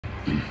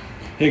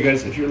Hey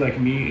guys, if you're like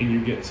me and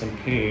you get some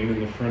pain in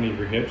the front of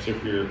your hips,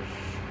 if you're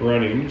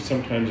running,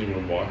 sometimes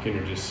even walking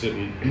or just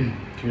sitting,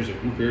 here's a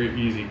very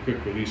easy,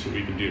 quick release that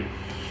we can do.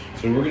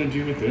 So what we're gonna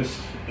do with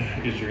this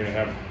is you're gonna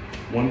have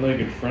one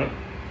leg in front,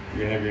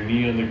 you're gonna have your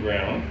knee on the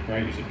ground,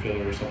 right? Use a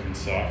pillow or something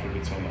soft if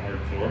it's on the hard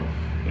floor.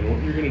 And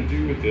what you're gonna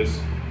do with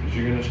this is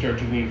you're gonna start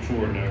to lean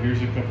forward. Now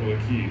here's a couple of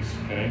keys,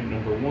 okay?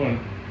 Number one,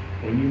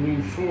 when you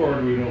lean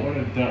forward, we don't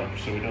wanna dump.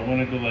 So we don't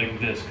wanna go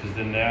like this, because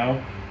then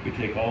now we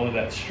take all of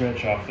that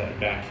stretch off that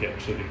back hip.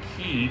 So the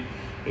key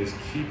is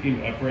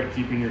keeping upright,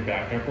 keeping your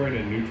back upright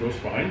and neutral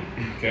spine,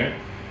 okay?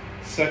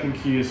 Second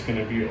key is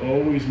gonna be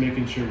always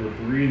making sure we're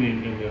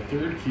breathing, and the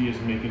third key is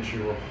making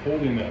sure we're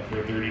holding that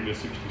for 30 to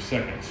 60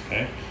 seconds,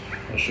 okay?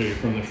 I'll show you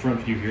from the front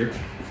view here.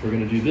 We're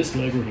gonna do this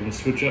leg, we're gonna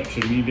switch up,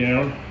 so knee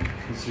down,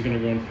 this is gonna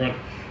go in front.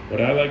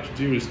 What I like to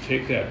do is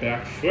take that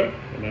back foot,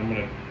 and I'm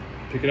gonna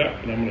pick it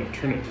up, and I'm gonna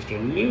turn it just a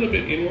little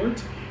bit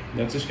inwards, and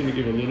that's just gonna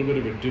give a little bit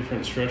of a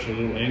different stretch, a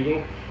little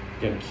angle.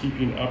 Again,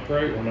 keeping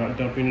upright, we're not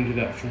dumping into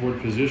that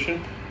forward position.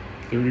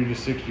 30 to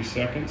 60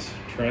 seconds.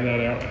 Try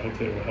that out. I hope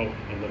that will help,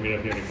 and let me know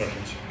if you have any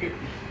questions. Okay.